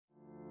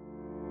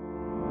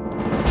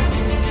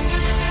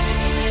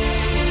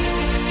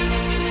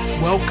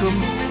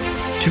Welcome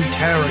to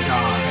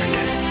Terragard,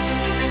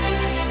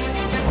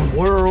 a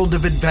world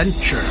of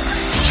adventure.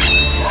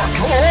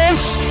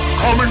 Atos,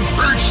 come and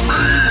face me!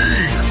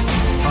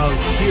 Of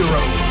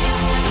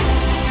heroes.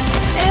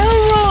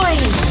 Elroy!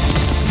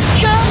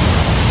 Jump!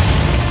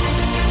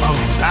 Of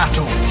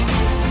battle.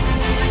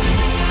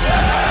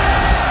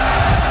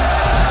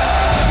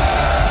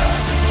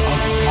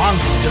 Of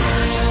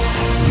monsters.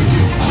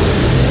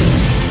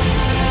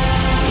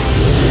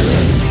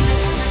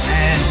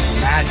 And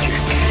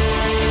magic.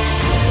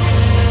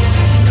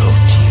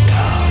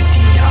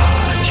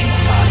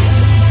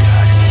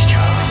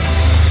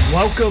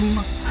 Welcome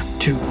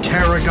to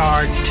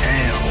Terragard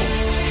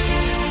Tales,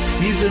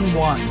 Season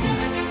 1,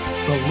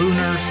 The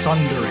Lunar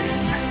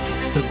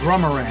Sundering, The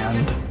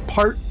Grummarand,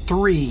 Part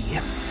 3,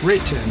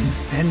 written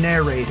and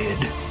narrated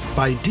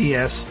by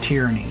D.S.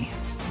 Tierney.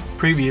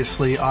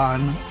 Previously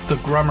on The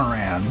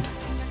Grummarand.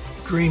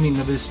 Dreaming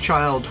of his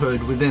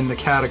childhood within the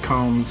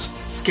catacombs,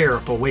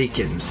 Scarab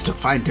awakens to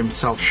find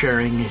himself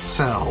sharing a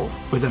cell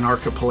with an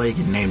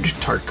archipelagan named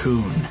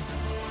Tarkoon.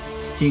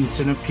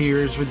 Kingston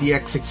appears with the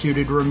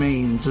executed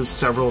remains of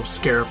several of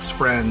Scarab's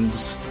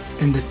friends,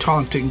 and the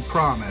taunting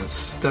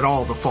promise that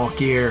all the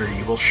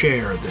Falchieri will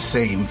share the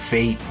same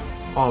fate,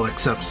 all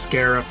except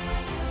Scarab,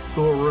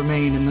 who will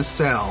remain in the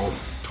cell,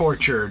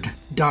 tortured,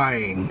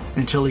 dying,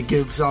 until he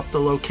gives up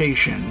the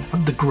location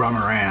of the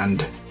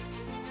Grummarand.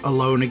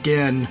 Alone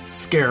again,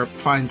 Scarab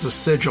finds a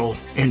sigil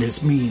and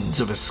his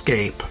means of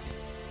escape.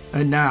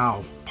 And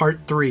now,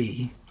 Part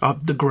 3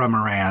 of the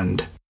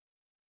Grummarand.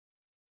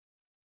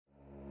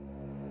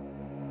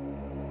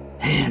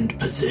 Hand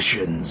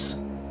positions.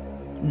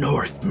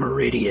 North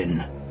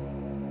Meridian.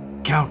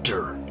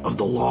 Counter of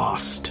the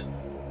Lost.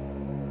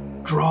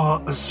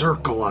 Draw a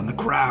circle on the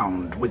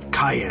ground with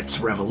Kayet's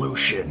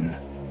Revolution.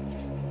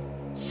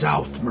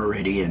 South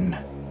Meridian.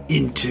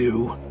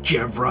 Into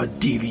Jevra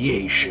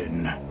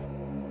Deviation.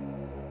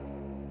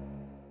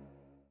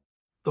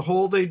 The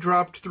hole they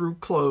dropped through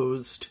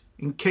closed,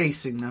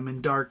 encasing them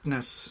in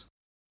darkness.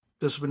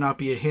 This would not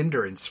be a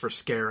hindrance for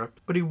Scarab,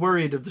 but he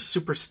worried of the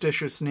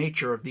superstitious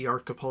nature of the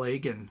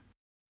archipelagan.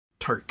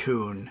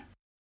 Tarkoon.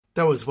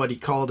 That was what he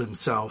called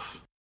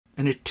himself,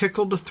 and it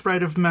tickled a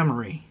thread of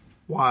memory.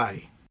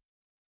 Why?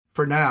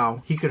 For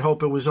now, he could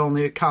hope it was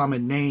only a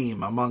common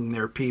name among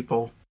their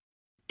people.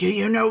 Do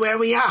you know where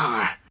we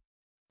are?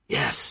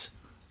 Yes.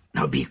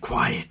 Now be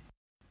quiet.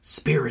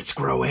 Spirits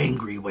grow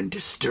angry when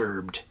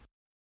disturbed.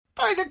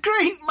 By the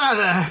Great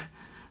Mother!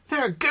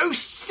 There are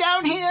ghosts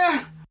down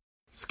here?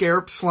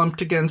 Scarab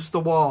slumped against the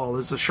wall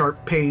as a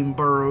sharp pain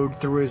burrowed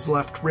through his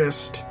left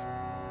wrist,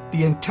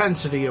 the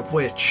intensity of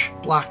which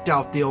blocked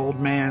out the old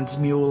man's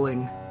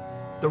mewling.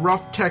 The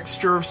rough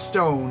texture of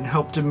stone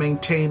helped him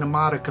maintain a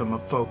modicum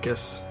of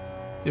focus.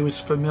 It was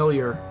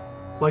familiar,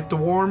 like the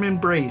warm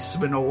embrace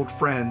of an old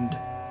friend,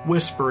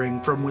 whispering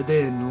from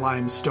within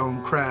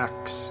limestone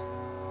cracks.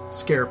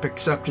 Scarab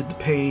accepted the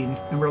pain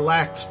and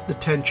relaxed the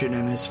tension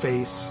in his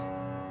face.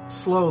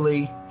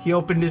 Slowly, he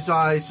opened his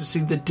eyes to see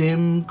the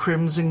dim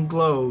crimson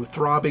glow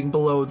throbbing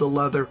below the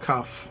leather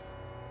cuff.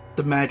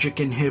 The magic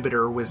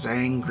inhibitor was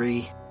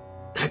angry.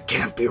 That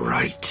can't be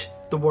right,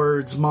 the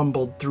words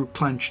mumbled through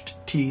clenched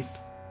teeth.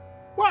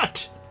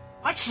 What?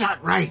 What's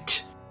not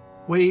right?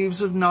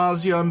 Waves of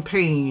nausea and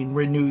pain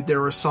renewed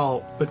their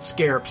assault, but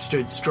Scarab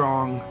stood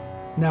strong.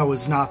 Now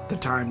was not the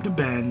time to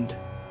bend.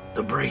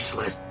 The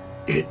bracelet,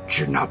 it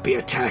should not be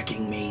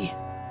attacking me.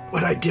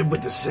 What I did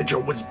with the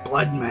sigil was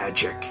blood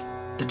magic.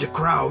 The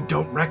Decrau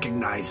don't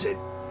recognize it.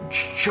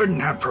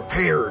 Shouldn't have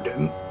prepared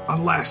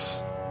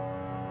unless...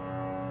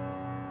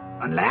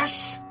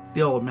 Unless?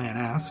 The old man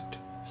asked.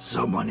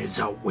 Someone is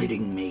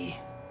outwitting me.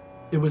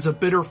 It was a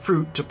bitter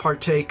fruit to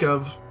partake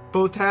of,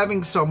 both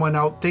having someone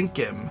outthink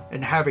him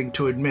and having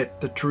to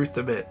admit the truth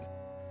of it.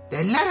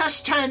 Then let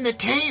us turn the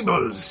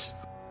tables.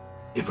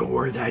 If it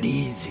were that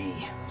easy.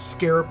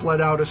 Scarab let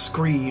out a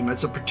scream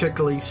as a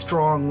particularly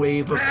strong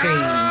wave of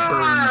pain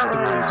burned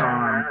through his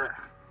arm.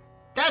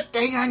 That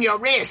thing on your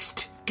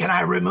wrist! Can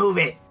I remove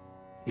it?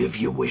 If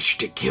you wish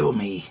to kill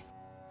me.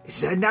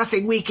 Is there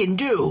nothing we can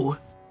do?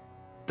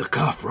 The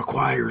cuff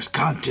requires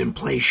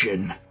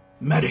contemplation,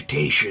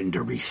 meditation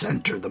to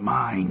recenter the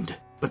mind,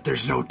 but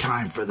there's no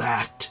time for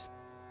that.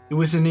 It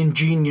was an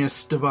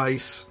ingenious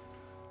device,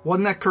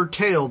 one that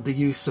curtailed the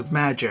use of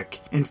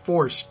magic and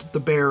forced the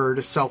bearer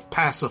to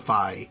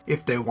self-pacify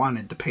if they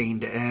wanted the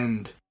pain to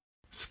end.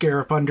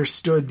 Scarab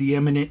understood the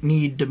imminent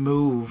need to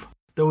move,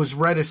 though was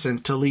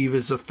reticent to leave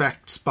his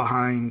effects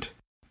behind.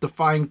 The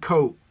fine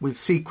coat with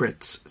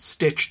secrets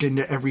stitched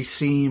into every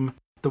seam,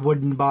 the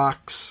wooden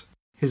box,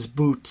 his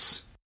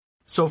boots.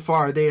 So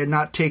far they had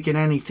not taken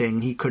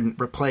anything he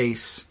couldn't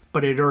replace,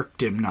 but it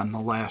irked him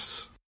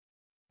nonetheless.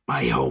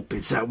 My hope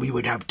is that we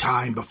would have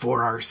time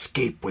before our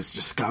escape was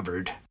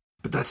discovered,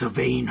 but that's a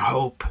vain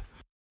hope.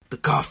 The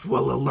cuff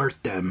will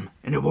alert them,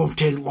 and it won't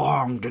take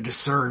long to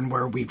discern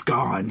where we've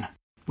gone.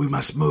 We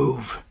must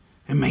move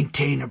and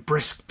maintain a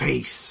brisk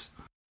pace.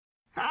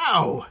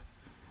 How?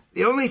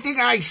 The only thing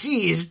I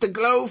see is the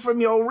glow from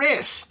your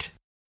wrist.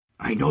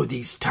 I know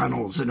these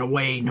tunnels in a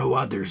way no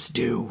others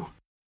do.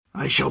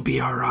 I shall be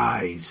our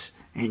eyes,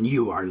 and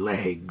you our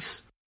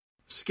legs."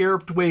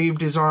 Scarab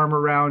waved his arm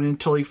around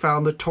until he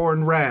found the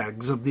torn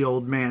rags of the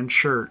old man's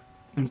shirt,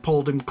 and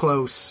pulled him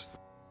close.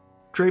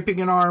 Draping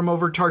an arm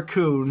over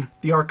Tarkoon,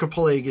 the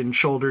Archipelagian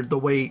shouldered the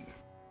weight.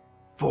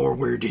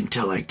 "Forward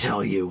until I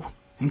tell you,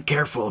 and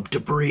careful of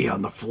debris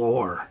on the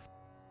floor."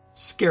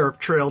 Scarab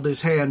trailed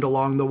his hand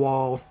along the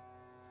wall.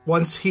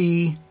 Once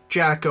he,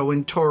 Jacko,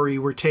 and Tori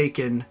were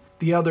taken,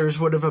 the others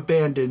would have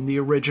abandoned the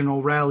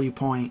original rally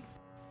point.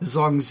 As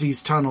long as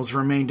these tunnels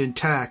remained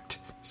intact,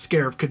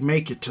 Scarab could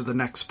make it to the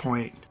next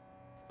point.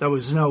 That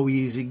was no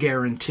easy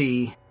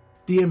guarantee.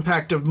 The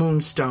impact of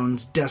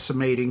moonstones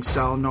decimating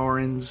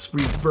Salnorans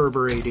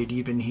reverberated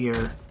even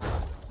here.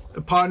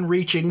 Upon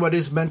reaching what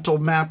his mental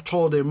map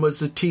told him was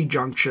the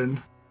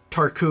T-junction,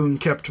 Tarkoon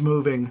kept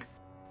moving.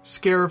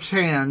 Scarab's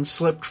hand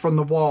slipped from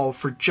the wall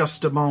for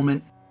just a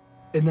moment.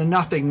 In the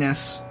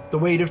nothingness, the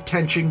weight of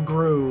tension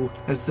grew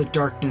as the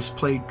darkness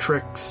played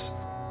tricks,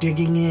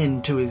 digging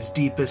into his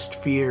deepest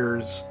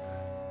fears,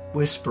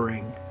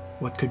 whispering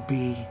what could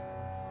be.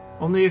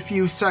 Only a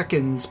few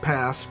seconds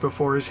passed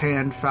before his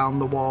hand found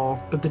the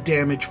wall, but the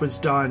damage was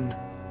done.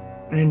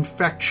 An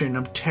infection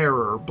of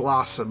terror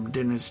blossomed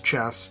in his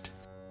chest.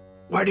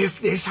 "What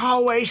if this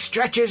hallway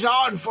stretches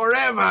on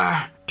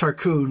forever?"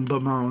 Tarkoon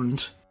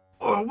bemoaned.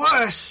 "Or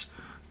worse,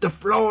 the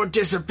floor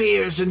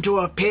disappears into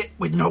a pit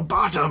with no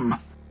bottom."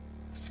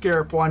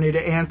 Scarab wanted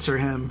to answer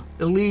him,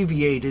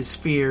 alleviate his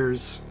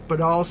fears,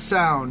 but all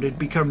sound had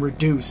become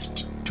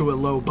reduced to a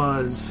low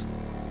buzz.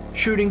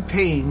 Shooting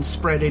pain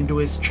spread into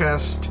his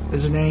chest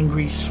as an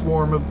angry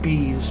swarm of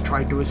bees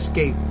tried to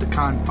escape the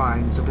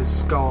confines of his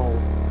skull.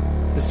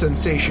 The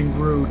sensation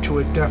grew to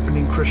a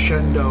deafening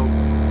crescendo.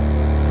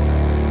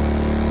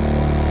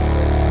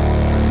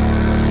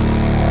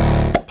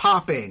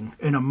 Popping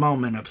in a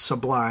moment of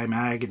sublime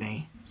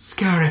agony.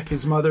 "Scarab!"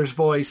 His mother's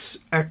voice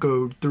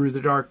echoed through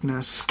the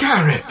darkness.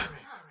 "Scarab!"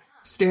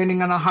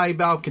 Standing on a high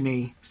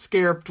balcony,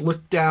 Scarab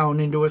looked down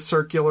into a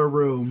circular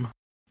room.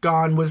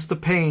 Gone was the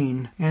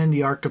pain and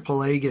the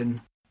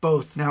Archipelagian,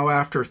 both now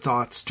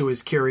afterthoughts to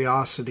his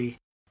curiosity.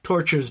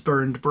 Torches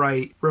burned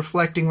bright,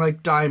 reflecting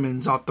like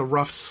diamonds off the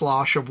rough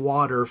slosh of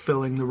water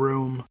filling the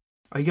room.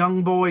 A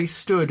young boy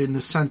stood in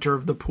the center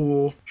of the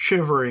pool,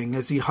 shivering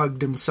as he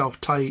hugged himself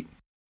tight.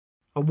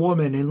 A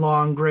woman in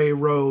long gray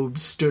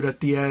robes stood at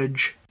the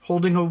edge,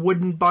 holding a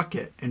wooden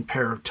bucket and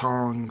pair of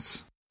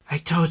tongs. "I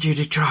told you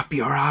to drop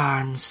your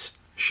arms,"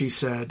 she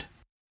said.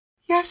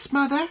 "Yes,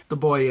 Mother," the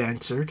boy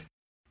answered.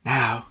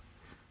 "Now,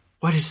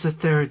 what is the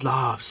third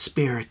law of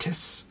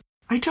Spiritus?"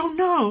 "I don't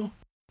know."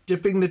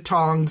 Dipping the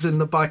tongs in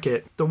the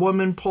bucket, the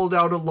woman pulled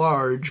out a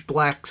large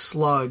black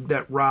slug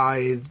that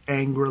writhed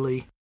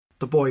angrily.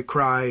 The boy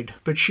cried,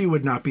 but she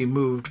would not be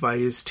moved by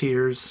his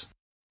tears.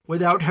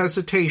 Without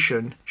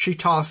hesitation, she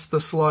tossed the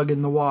slug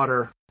in the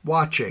water,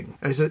 watching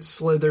as it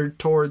slithered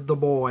toward the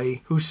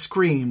boy, who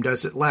screamed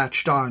as it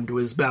latched onto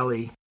his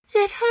belly.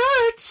 "It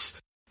hurts!"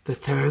 "The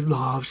third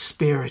law of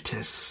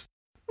Spiritus."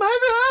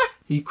 "Mother!"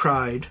 he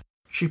cried.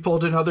 She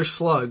pulled another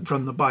slug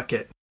from the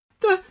bucket.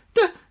 The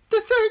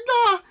third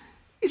law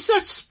is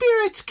that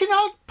spirits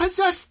cannot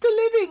possess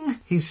the living,"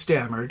 he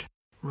stammered.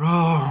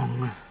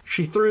 "Wrong."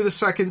 She threw the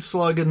second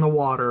slug in the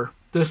water.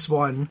 This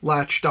one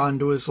latched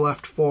onto his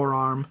left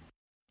forearm.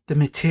 "The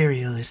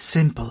material is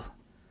simple.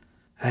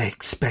 I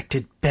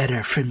expected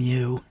better from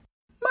you."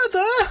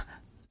 Mother,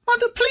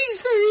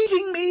 please, they're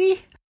eating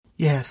me."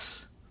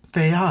 "Yes,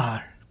 they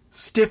are."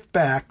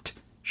 Stiff-backed,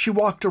 she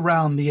walked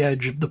around the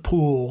edge of the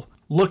pool,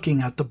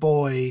 looking at the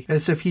boy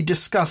as if he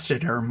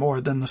disgusted her more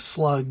than the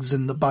slugs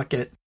in the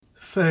bucket.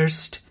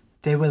 "First,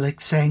 they will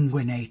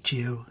exsanguinate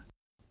you.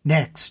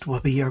 Next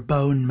will be your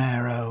bone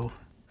marrow.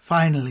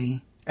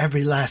 Finally,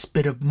 every last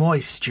bit of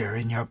moisture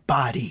in your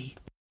body.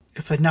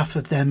 If enough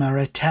of them are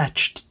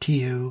attached to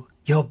you,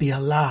 you'll be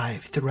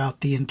alive throughout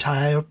the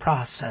entire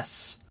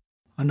process."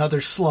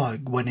 Another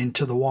slug went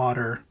into the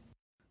water.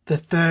 "The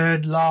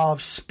third law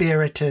of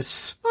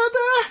Spiritus."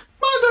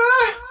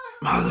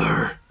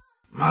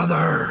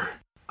 Mother!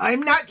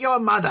 "I'm not your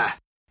mother,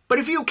 but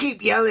if you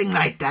keep yelling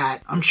like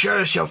that, I'm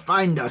sure she'll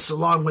find us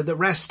along with the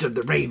rest of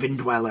the Raven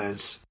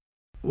Dwellers."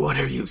 "What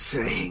are you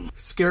saying?"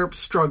 Scarab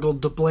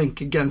struggled to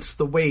blink against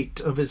the weight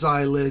of his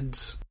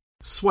eyelids.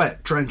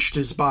 Sweat drenched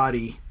his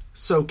body,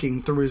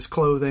 soaking through his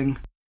clothing.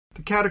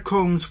 The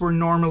catacombs were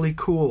normally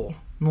cool,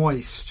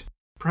 moist.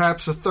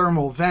 Perhaps a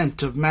thermal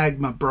vent of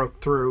magma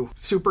broke through,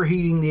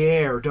 superheating the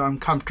air to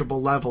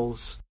uncomfortable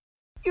levels.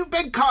 "You've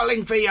been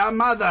calling for your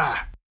mother."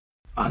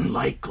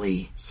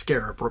 "Unlikely,"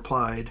 Scarab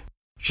replied.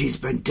 "She's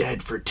been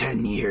dead for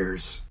 10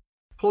 years.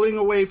 Pulling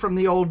away from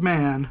the old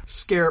man,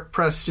 Scarab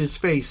pressed his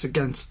face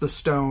against the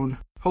stone,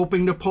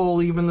 hoping to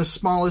pull even the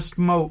smallest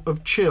mote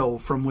of chill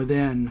from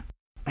within.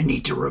 "I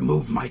need to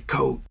remove my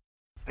coat.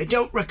 I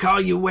don't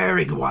recall you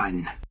wearing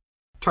one."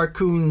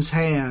 Tarkoon's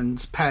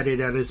hands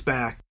patted at his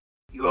back.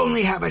 "You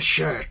only have a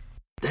shirt.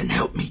 Then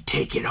help me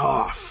take it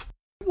off."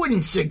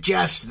 "Wouldn't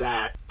suggest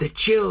that. The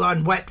chill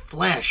on wet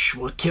flesh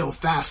will kill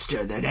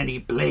faster than any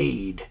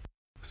blade."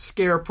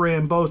 Scarab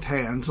ran both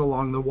hands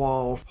along the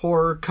wall,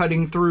 horror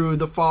cutting through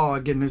the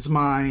fog in his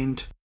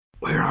mind.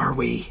 Where are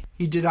we?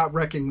 He did not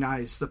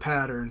recognize the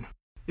pattern.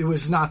 It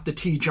was not the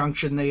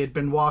T-junction they had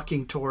been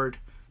walking toward.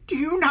 Do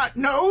you not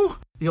know?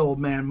 The old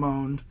man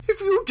moaned. If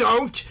you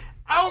don't,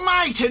 how am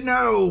I to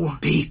know?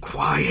 Be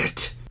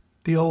quiet.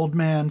 The old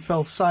man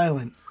fell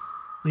silent,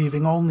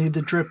 leaving only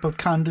the drip of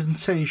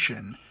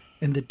condensation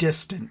and the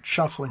distant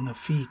shuffling of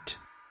feet.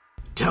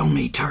 Tell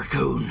me,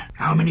 Tarkoon,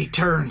 how many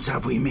turns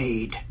have we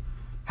made?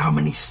 How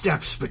many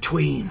steps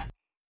between?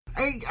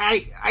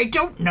 I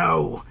don't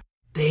know.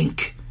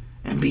 Think,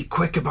 and be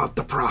quick about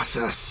the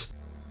process.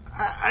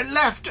 I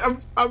left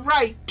a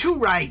right, 2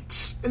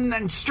 rights, and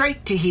then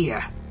straight to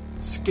here.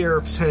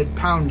 Scarab's head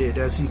pounded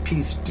as he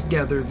pieced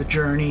together the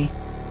journey.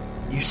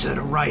 You said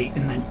a right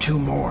and then 2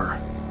 more.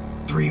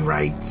 3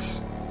 rights?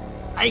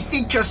 I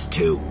think just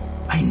 2.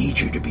 I need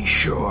you to be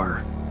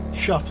sure.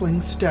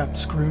 Shuffling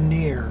steps grew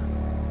near,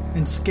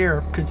 and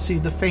Scarab could see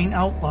the faint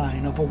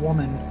outline of a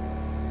woman,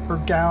 her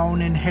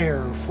gown and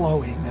hair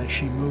flowing as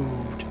she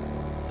moved.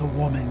 The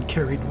woman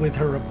carried with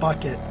her a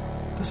bucket.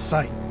 The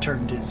sight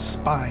turned his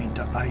spine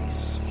to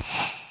ice.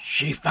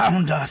 She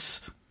found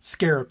us,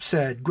 Scarab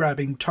said,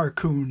 grabbing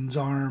Tarkoon's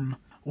arm.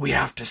 We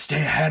have to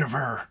stay ahead of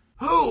her.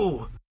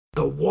 Who?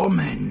 The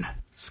woman.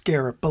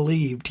 Scarab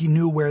believed he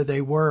knew where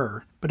they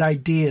were, but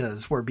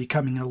ideas were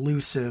becoming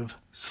elusive,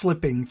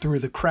 slipping through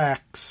the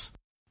cracks.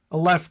 A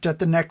left at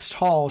the next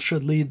hall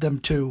should lead them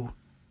to...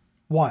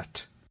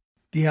 what?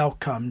 The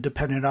outcome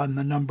depended on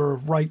the number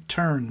of right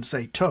turns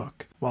they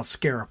took while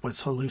Scarab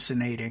was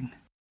hallucinating.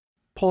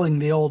 Pulling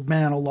the old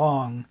man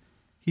along,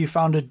 he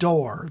found a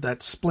door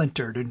that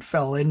splintered and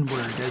fell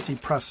inward as he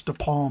pressed a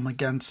palm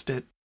against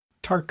it.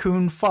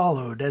 Tarkoon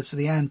followed as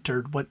they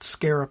entered what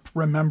Scarab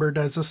remembered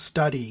as a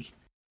study.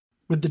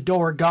 With the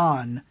door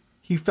gone,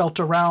 he felt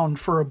around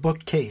for a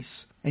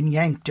bookcase and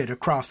yanked it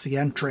across the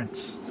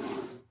entrance.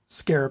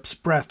 Scarab's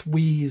breath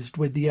wheezed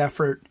with the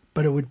effort,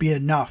 but it would be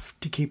enough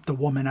to keep the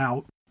woman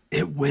out.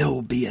 It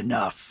will be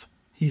enough,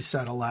 he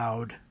said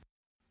aloud.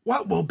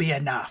 What will be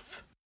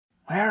enough?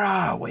 Where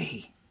are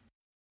we?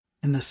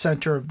 In the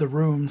center of the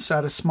room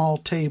sat a small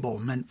table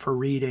meant for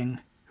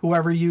reading.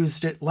 Whoever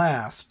used it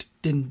last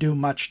didn't do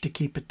much to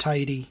keep it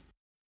tidy.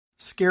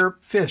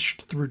 Scarab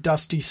fished through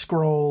dusty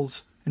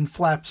scrolls and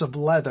flaps of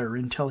leather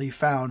until he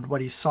found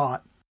what he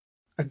sought.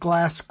 A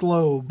glass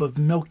globe of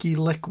milky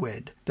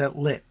liquid that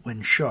lit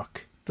when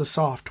shook. The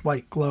soft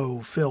white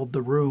glow filled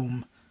the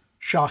room,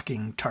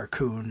 shocking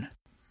Tarkoon.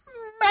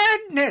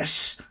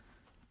 Madness!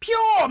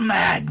 Pure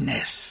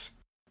madness!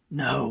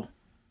 No,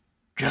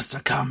 just a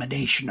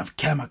combination of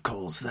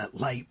chemicals that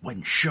light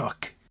when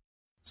shook.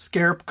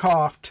 Scarab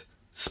coughed,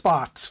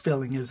 spots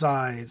filling his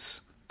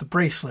eyes. The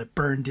bracelet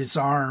burned his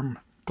arm,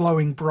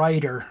 glowing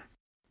brighter.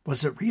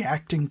 Was it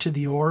reacting to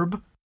the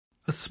orb?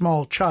 A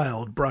small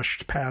child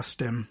brushed past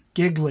him,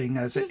 giggling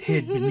as it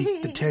hid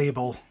beneath the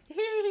table.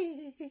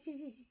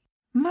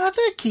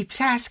 Mother keeps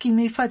asking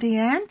me for the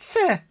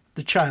answer,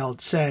 the child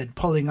said,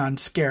 pulling on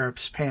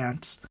Scarab's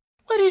pants.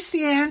 What is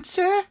the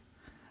answer?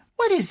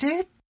 What is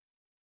it?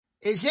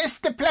 Is this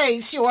the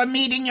place you are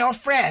meeting your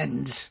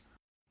friends?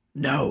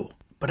 No,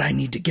 but I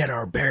need to get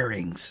our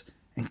bearings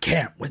and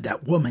can't with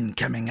that woman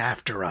coming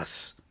after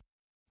us.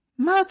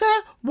 Mother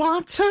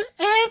wants her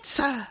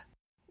answer.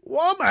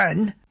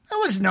 Woman? There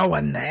was no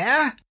one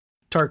there,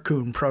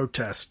 Tarkoon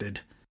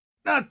protested.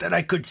 Not that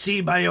I could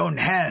see my own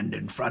hand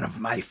in front of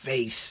my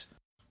face.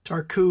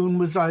 Tarkoon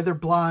was either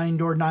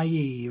blind or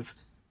naive.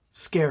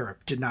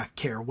 Scarab did not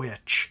care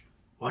which.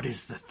 What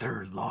is the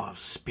 3rd law of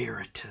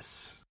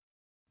Spiritus?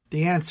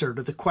 The answer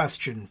to the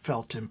question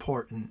felt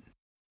important.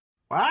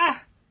 What?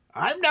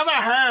 I've never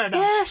heard of...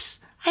 Yes,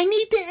 I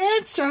need the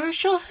answer or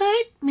she'll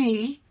hurt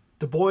me.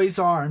 The boy's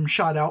arm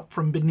shot out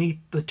from beneath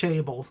the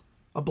table.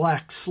 A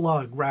black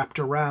slug wrapped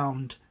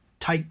around,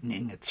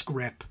 tightening its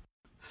grip.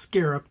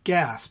 Scarab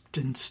gasped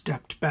and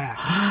stepped back.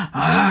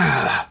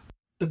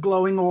 The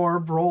glowing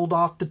orb rolled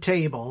off the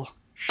table,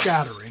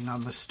 shattering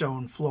on the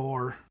stone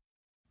floor.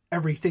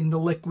 Everything the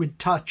liquid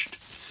touched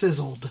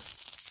sizzled.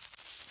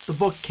 The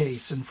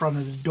bookcase in front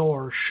of the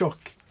door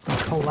shook and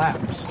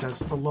collapsed as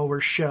the lower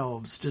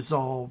shelves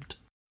dissolved.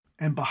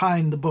 And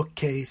behind the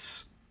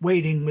bookcase,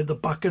 waiting with a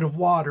bucket of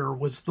water,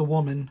 was the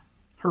woman.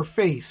 Her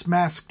face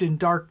masked in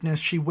darkness,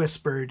 she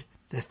whispered,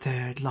 "The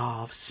 3rd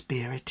law of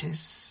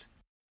Spiritus."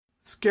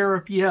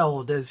 Scarab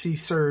yelled as he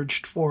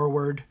surged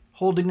forward,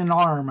 holding an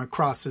arm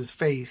across his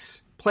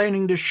face,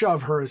 planning to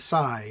shove her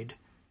aside.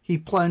 He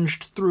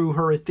plunged through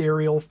her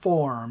ethereal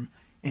form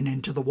and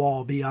into the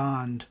wall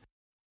beyond.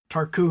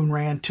 Tarkoon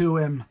ran to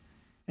him,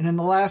 and in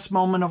the last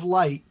moment of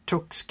light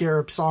took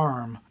Scarab's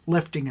arm,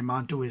 lifting him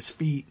onto his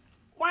feet.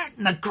 What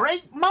in the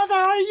great mother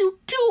are you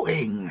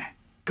doing?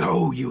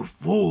 Go, you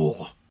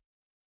fool!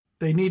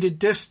 They needed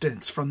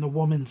distance from the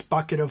woman's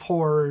bucket of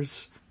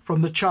horrors,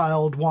 from the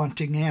child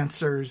wanting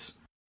answers.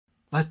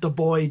 Let the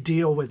boy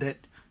deal with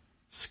it.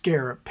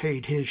 Scarab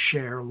paid his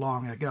share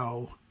long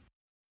ago.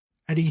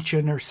 At each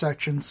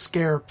intersection,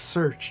 Scarab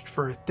searched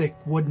for a thick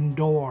wooden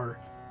door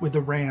with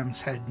a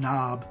ram's head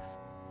knob.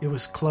 It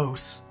was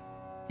close.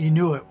 He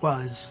knew it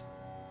was,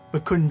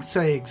 but couldn't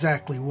say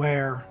exactly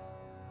where.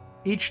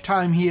 Each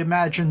time he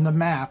imagined the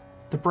map,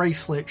 the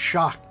bracelet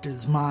shocked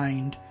his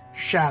mind,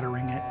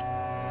 shattering it.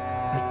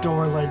 That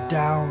door led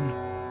down,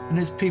 and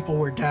his people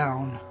were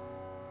down.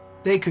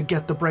 They could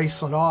get the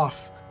bracelet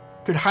off,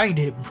 could hide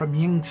him from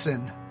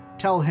Yingsen,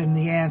 tell him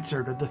the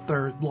answer to the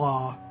third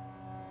law.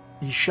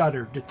 He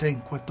shuddered to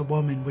think what the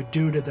woman would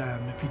do to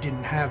them if he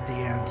didn't have the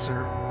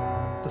answer.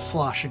 The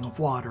sloshing of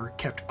water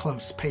kept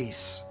close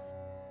pace.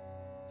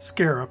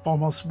 Scarab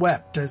almost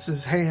wept as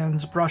his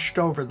hands brushed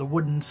over the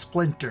wooden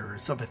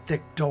splinters of a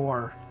thick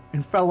door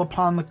and fell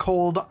upon the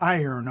cold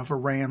iron of a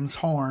ram's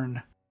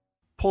horn.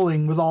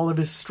 Pulling with all of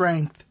his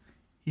strength,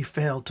 he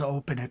failed to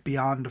open it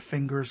beyond a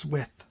finger's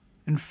width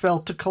and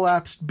felt a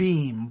collapsed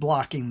beam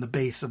blocking the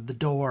base of the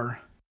door.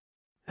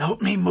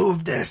 "Help me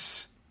move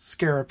this,"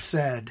 Scarab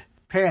said,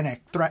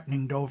 panic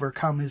threatening to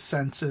overcome his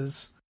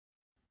senses.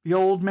 The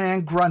old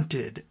man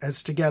grunted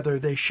as together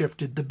they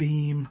shifted the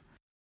beam.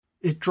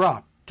 It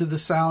dropped to the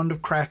sound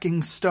of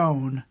cracking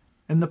stone,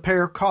 and the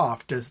pair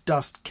coughed as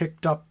dust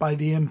kicked up by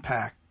the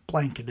impact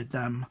blanketed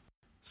them.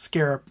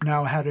 Scarab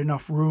now had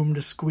enough room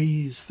to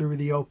squeeze through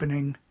the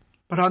opening,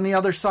 but on the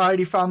other side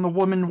he found the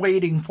woman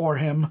waiting for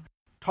him,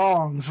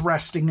 tongs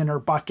resting in her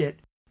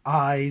bucket,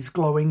 eyes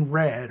glowing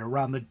red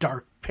around the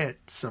dark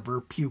pits of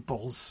her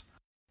pupils.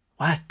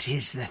 "What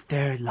is the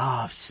third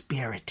law of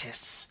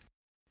Spiritus?"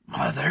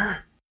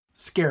 "Mother?"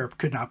 Scarab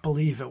could not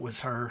believe it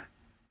was her.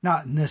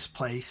 Not in this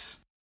place.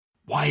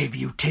 "Why have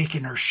you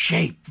taken her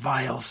shape,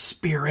 vile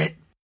spirit?"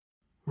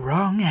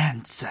 "Wrong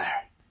answer."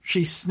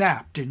 She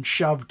snapped and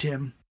shoved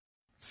him.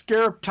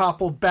 Scarab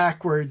toppled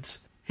backwards,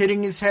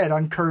 hitting his head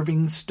on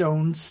curving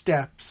stone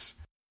steps.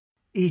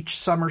 Each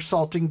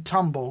somersaulting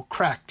tumble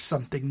cracked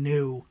something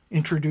new,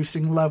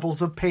 introducing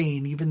levels of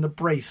pain even the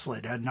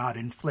bracelet had not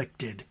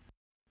inflicted.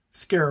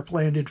 Scarab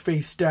landed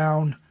face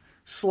down,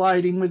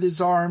 sliding with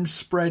his arms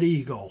spread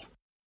eagle.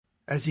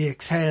 As he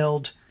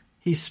exhaled,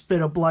 he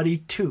spit a bloody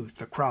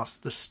tooth across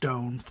the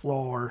stone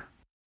floor.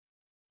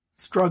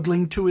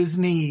 Struggling to his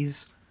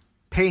knees,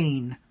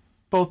 pain,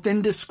 both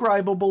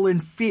indescribable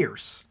and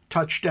fierce,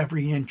 touched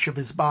every inch of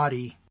his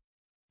body.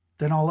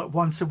 Then all at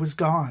once it was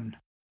gone.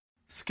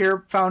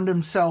 Scarab found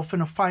himself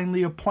in a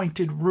finely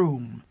appointed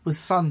room with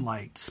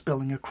sunlight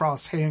spilling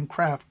across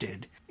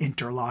handcrafted,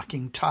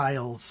 interlocking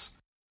tiles.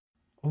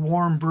 A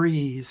warm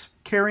breeze,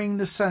 carrying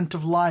the scent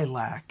of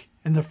lilac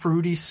and the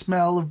fruity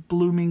smell of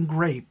blooming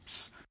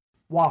grapes,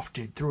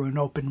 wafted through an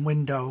open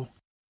window,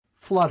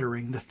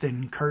 fluttering the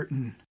thin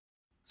curtain.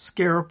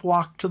 Scarab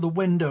walked to the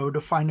window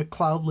to find a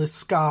cloudless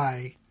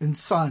sky and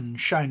sun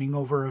shining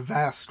over a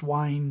vast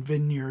wine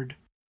vineyard.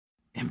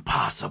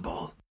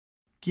 Impossible.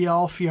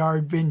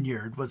 Gialfjord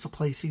Vineyard was a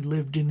place he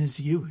lived in his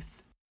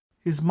youth.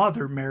 His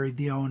mother married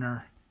the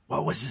owner.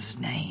 What was his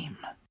name?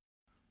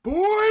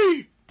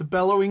 "Boy!" The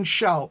bellowing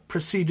shout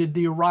preceded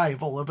the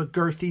arrival of a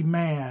girthy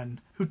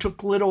man who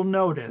took little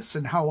notice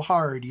in how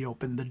hard he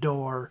opened the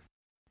door.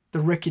 The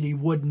rickety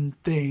wooden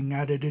thing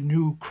added a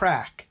new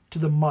crack to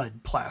the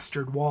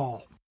mud-plastered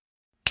wall.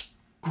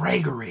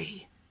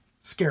 "Gregory,"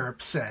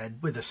 Scarab said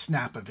with a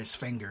snap of his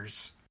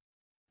fingers.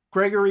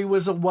 Gregory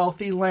was a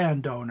wealthy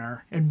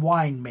landowner and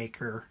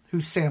winemaker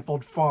who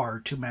sampled far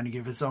too many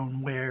of his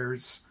own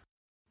wares.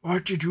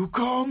 "What did you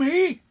call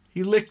me?"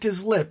 He licked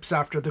his lips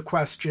after the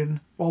question,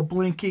 while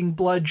blinking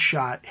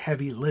bloodshot,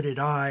 heavy-lidded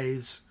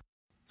eyes.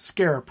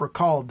 Scarab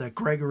recalled that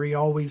Gregory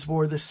always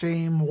wore the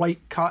same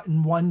white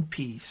cotton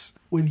one-piece,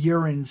 with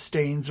urine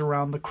stains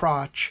around the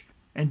crotch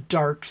and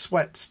dark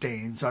sweat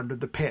stains under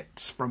the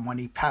pits from when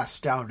he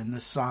passed out in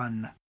the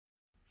sun.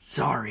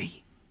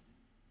 "Sorry,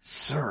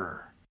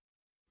 sir."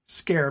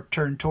 Scarab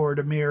turned toward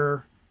a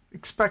mirror,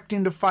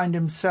 expecting to find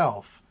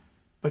himself,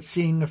 but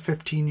seeing a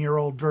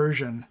 15-year-old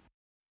version.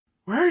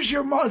 "Where's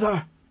your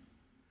mother?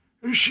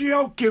 Is she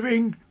out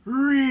giving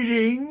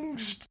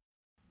readings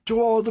to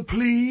all the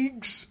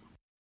plebes?"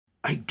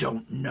 "I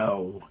don't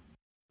know."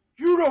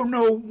 "You don't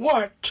know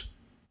what?"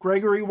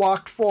 Gregory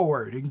walked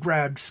forward and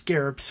grabbed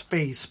Scarab's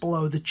face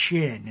below the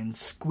chin and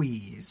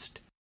squeezed.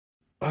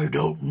 "I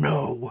don't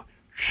know,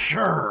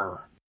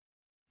 sure."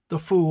 The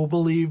fool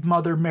believed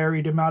Mother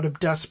married him out of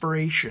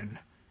desperation,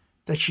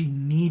 that she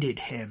needed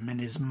him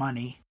and his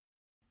money.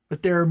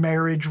 But their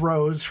marriage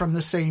rose from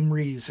the same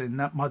reason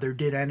that Mother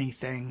did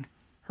anything,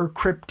 her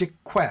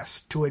cryptic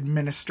quest to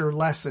administer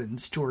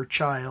lessons to her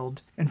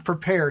child and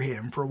prepare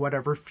him for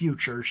whatever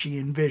future she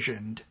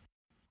envisioned.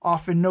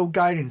 Often no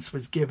guidance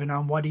was given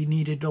on what he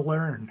needed to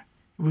learn.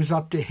 It was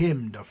up to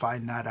him to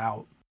find that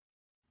out.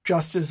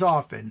 Just as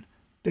often,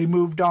 they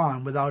moved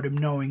on without him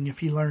knowing if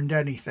he learned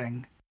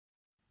anything.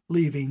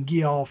 Leaving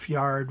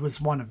Gialfjord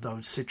was one of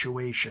those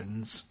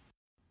situations.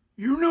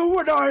 "You know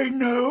what I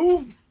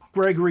know?"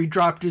 Gregory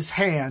dropped his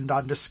hand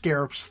onto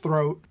Scarab's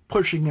throat,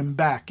 pushing him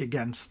back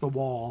against the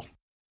wall.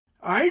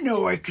 "I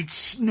know I could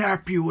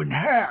snap you in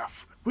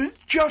half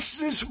with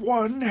just this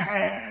one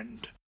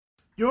hand.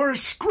 You're a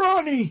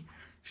scrawny,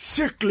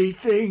 sickly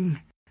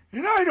thing,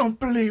 and I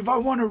don't believe I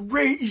want to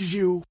raise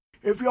you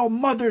if your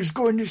mother's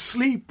going to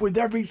sleep with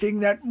everything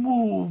that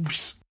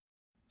moves.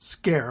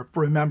 Scarab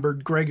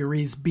remembered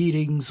Gregory's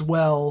beatings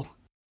well,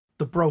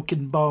 the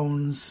broken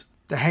bones,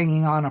 the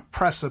hanging on a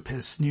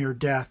precipice near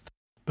death,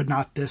 but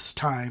not this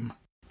time.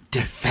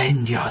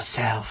 Defend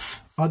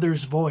yourself.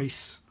 Mother's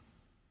voice,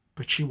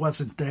 but she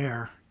wasn't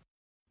there.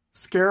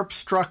 Scarab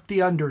struck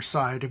the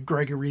underside of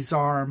Gregory's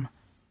arm,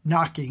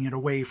 knocking it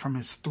away from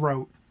his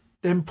throat,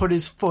 then put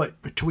his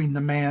foot between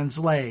the man's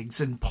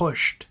legs and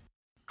pushed.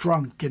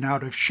 Drunk and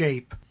out of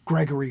shape,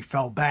 Gregory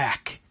fell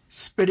back,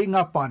 spitting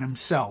up on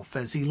himself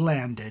as he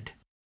landed.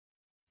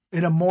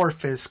 An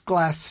amorphous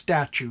glass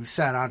statue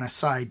sat on a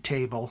side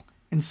table,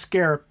 and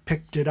Scarab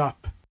picked it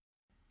up.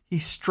 He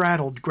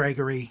straddled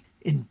Gregory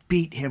and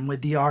beat him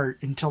with the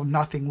art until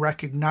nothing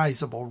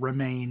recognizable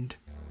remained.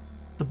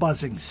 The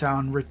buzzing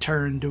sound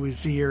returned to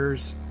his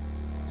ears,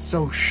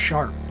 so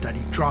sharp that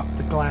he dropped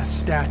the glass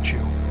statue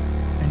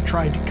and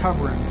tried to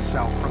cover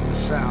himself from the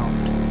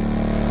sound.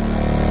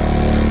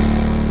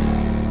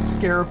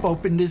 Scarab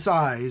opened his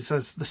eyes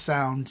as the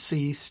sound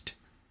ceased.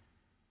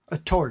 A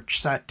torch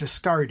sat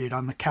discarded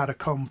on the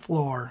catacomb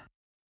floor.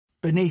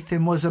 Beneath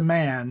him was a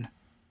man,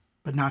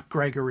 but not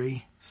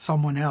Gregory,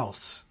 someone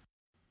else.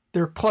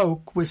 Their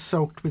cloak was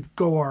soaked with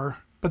gore,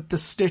 but the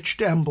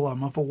stitched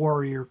emblem of a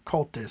warrior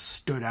cultist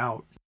stood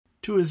out.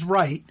 To his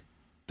right,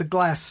 the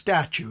glass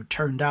statue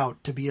turned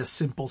out to be a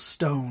simple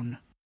stone.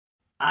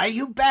 "Are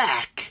you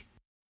back?"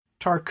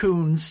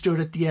 Tarkoon stood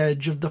at the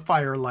edge of the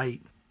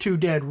firelight. Two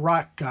dead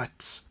rock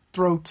guts,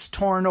 throats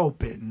torn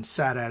open,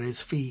 sat at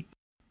his feet,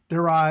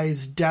 their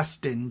eyes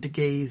destined to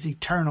gaze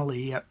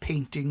eternally at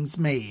paintings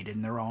made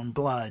in their own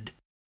blood.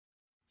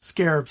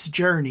 Scarab's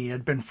journey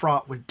had been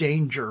fraught with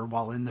danger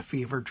while in the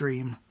fever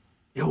dream.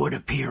 "It would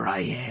appear I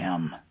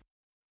am.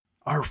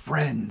 Our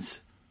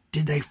friends,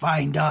 did they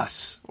find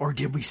us, or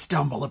did we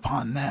stumble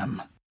upon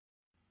them?"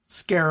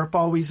 Scarab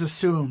always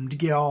assumed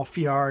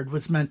Gialfjord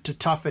was meant to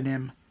toughen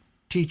him,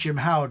 teach him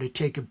how to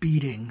take a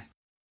beating.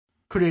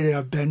 Could it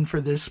have been for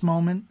this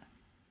moment?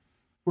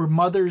 Were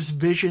Mother's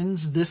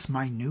visions this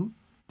minute,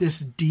 this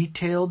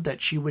detailed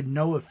that she would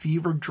know a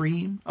fever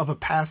dream of a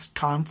past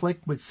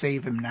conflict would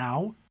save him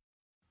now?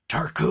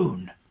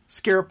 "Tarkoon!"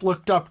 Scarab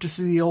looked up to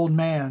see the old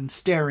man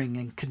staring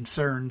in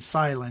concerned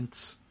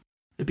silence.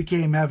 It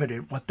became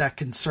evident what that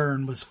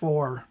concern was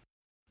for.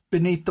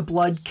 Beneath the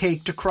blood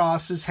caked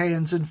across his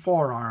hands and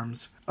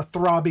forearms, a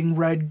throbbing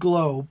red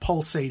glow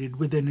pulsated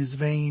within his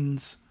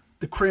veins.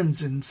 The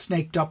crimson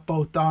snaked up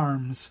both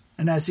arms,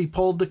 and as he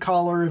pulled the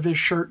collar of his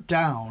shirt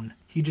down,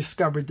 he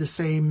discovered the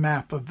same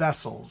map of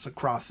vessels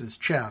across his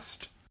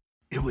chest.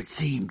 "It would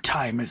seem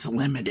time is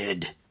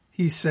limited,"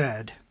 he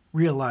said,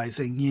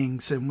 realizing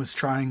Yingsen was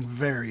trying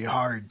very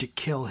hard to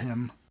kill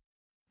him.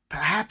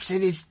 "Perhaps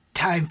it is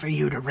time for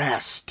you to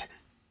rest."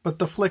 But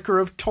the flicker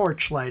of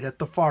torchlight at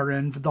the far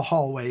end of the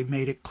hallway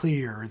made it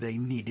clear they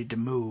needed to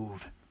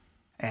move.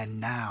 And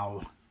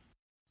now...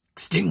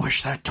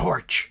 "Extinguish that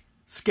torch,"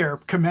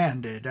 Scarab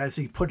commanded as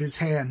he put his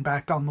hand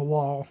back on the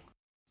wall.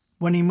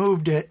 When he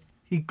moved it,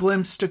 he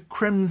glimpsed a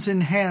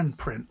crimson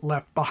handprint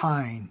left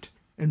behind,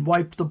 and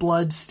wiped the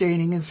blood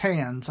staining his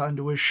hands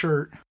onto his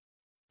shirt.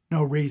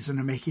 No reason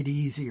to make it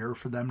easier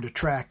for them to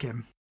track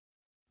him.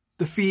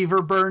 The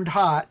fever burned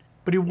hot,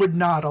 but he would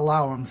not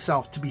allow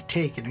himself to be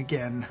taken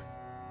again.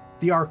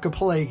 The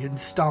Archipelagian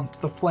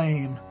stomped the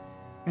flame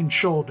and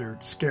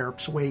shouldered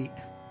Scarab's weight.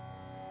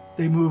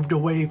 They moved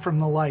away from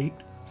the light,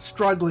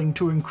 struggling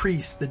to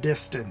increase the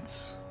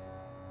distance.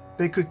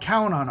 They could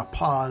count on a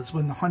pause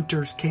when the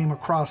hunters came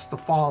across the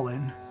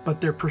fallen, but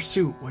their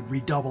pursuit would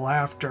redouble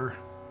after.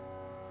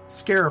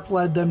 Scarab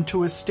led them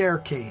to a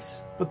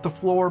staircase, but the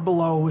floor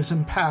below was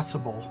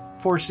impassable,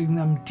 forcing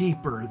them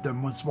deeper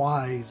than was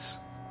wise.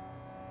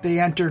 They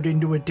entered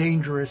into a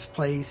dangerous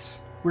place,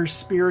 where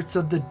spirits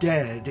of the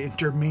dead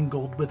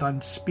intermingled with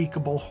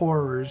unspeakable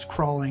horrors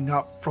crawling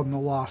up from the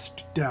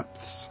lost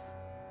depths.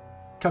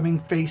 Coming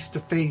face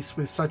to face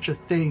with such a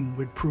thing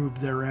would prove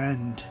their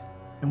end,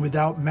 and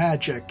without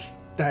magic,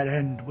 that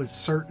end was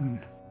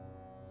certain.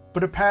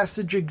 But a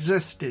passage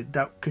existed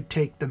that could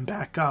take them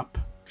back up,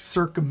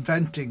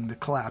 circumventing the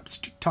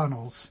collapsed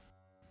tunnels.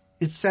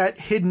 It sat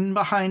hidden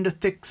behind a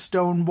thick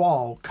stone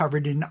wall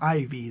covered in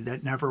ivy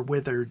that never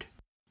withered.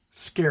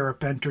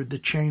 Scarab entered the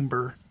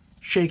chamber,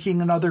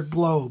 shaking another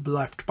globe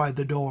left by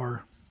the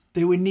door.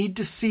 They would need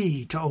to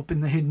see to open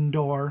the hidden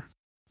door,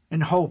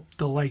 and hope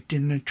the light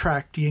didn't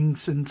attract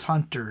Yingsen's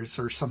hunters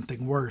or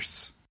something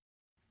worse.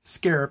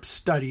 Scarab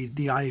studied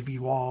the ivy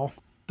wall.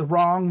 The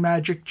wrong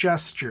magic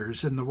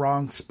gestures in the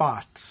wrong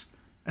spots,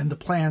 and the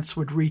plants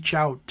would reach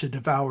out to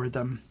devour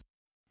them.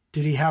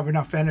 Did he have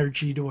enough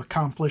energy to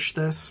accomplish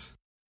this?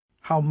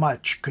 How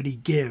much could he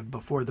give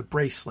before the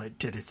bracelet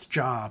did its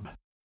job?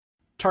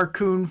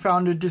 Tarkoon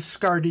found a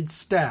discarded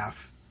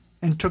staff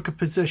and took a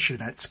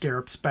position at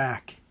Scarab's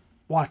back,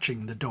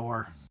 watching the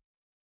door.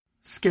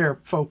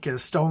 Scarab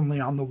focused only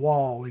on the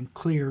wall and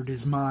cleared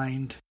his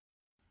mind.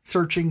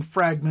 Searching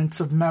fragments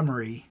of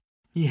memory,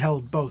 he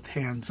held both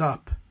hands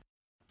up.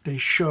 They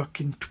shook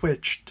and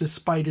twitched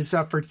despite his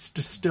efforts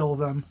to still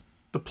them,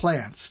 The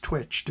plants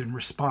twitched in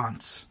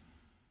response.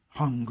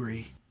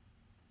 Hungry.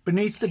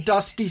 Beneath the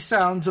dusty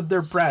sounds of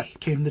their breath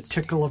came the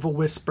tickle of a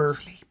whisper,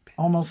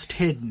 almost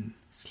hidden,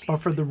 but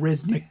for the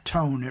rhythmic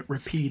tone it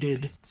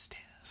repeated.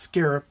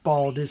 Scarab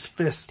balled his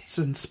fists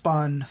and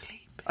spun.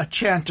 A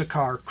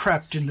Chanticleer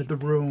crept into the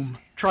room,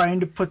 trying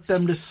to put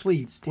them to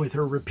sleep with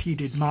her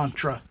repeated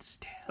mantra.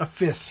 A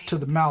fist to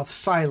the mouth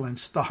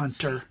silenced the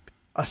hunter.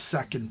 A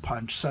second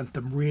punch sent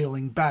them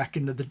reeling back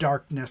into the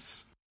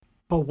darkness.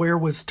 But where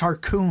was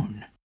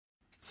Tarkoon?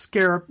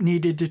 Scarab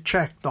needed to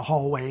check the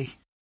hallway.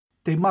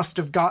 They must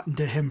have gotten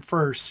to him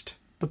first,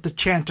 but the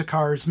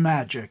Chanticleer's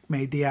magic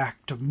made the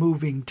act of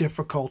moving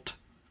difficult.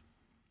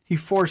 He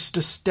forced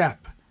a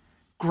step,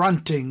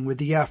 grunting with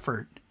the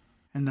effort,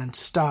 and then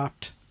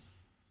stopped.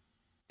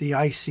 The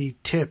icy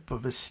tip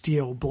of a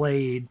steel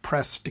blade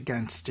pressed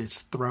against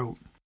his throat.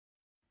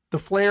 The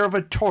flare of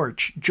a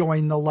torch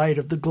joined the light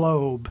of the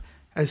globe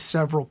as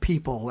several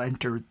people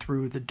entered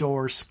through the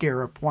door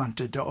Scarab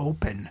wanted to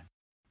open.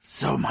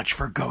 "So much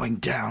for going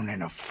down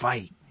in a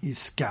fight," he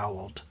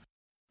scowled.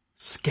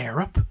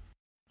 "Scarab?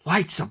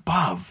 Lights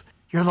above!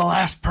 You're the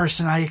last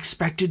person I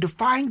expected to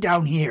find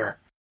down here!"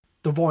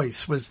 The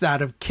voice was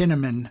that of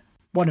Kinnaman,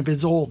 one of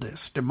his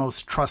oldest and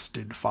most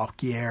trusted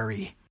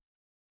Falchieri.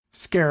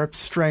 Scarab's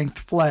strength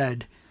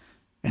fled,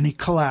 and he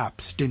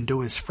collapsed into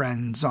his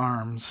friend's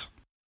arms.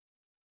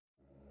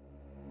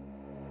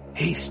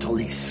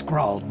 Hastily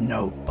scrawled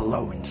note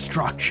below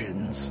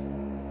instructions.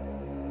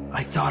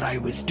 I thought I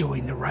was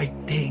doing the right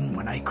thing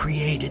when I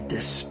created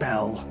this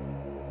spell.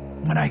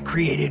 When I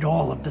created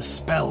all of the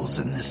spells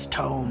in this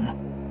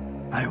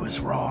tome, I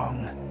was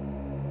wrong.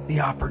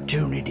 The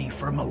opportunity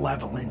for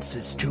malevolence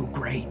is too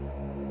great.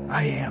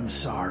 I am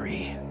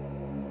sorry.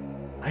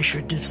 I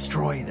should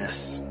destroy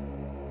this,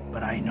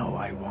 but I know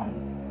I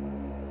won't.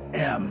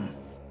 M.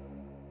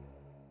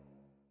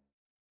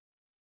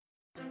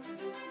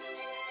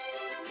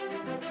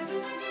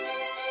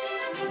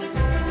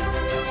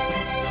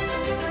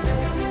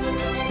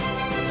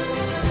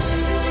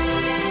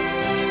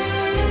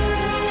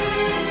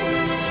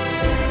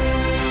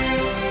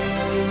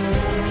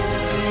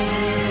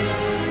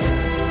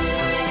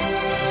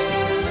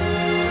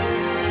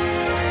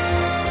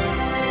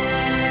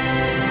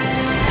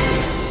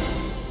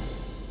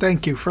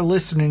 Thank you for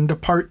listening to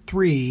Part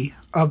 3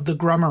 of The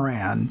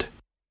Grummarand.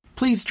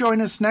 Please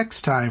join us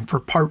next time for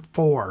Part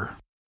 4.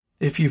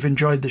 If you've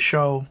enjoyed the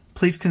show,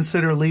 please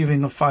consider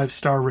leaving a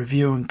 5-star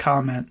review and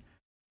comment.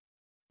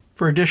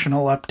 For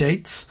additional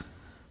updates,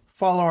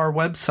 follow our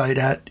website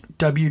at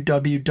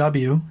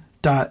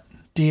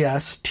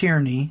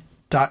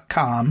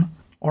www.dstierney.com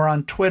or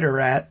on Twitter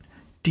at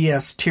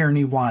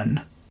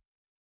dstierney1.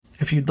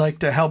 If you'd like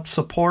to help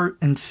support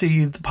and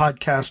see the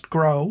podcast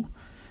grow,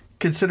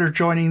 consider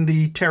joining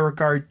the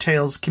TerraGuard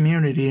Tales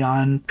community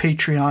on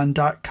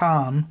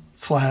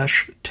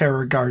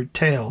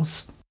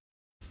patreon.com/TerraGuardTales.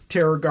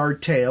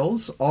 TerraGuard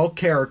Tales, all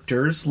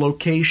characters,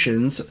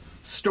 locations,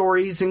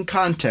 stories, and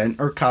content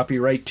are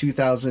copyright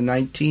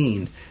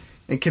 2019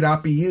 and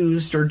cannot be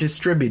used or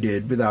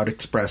distributed without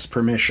express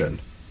permission.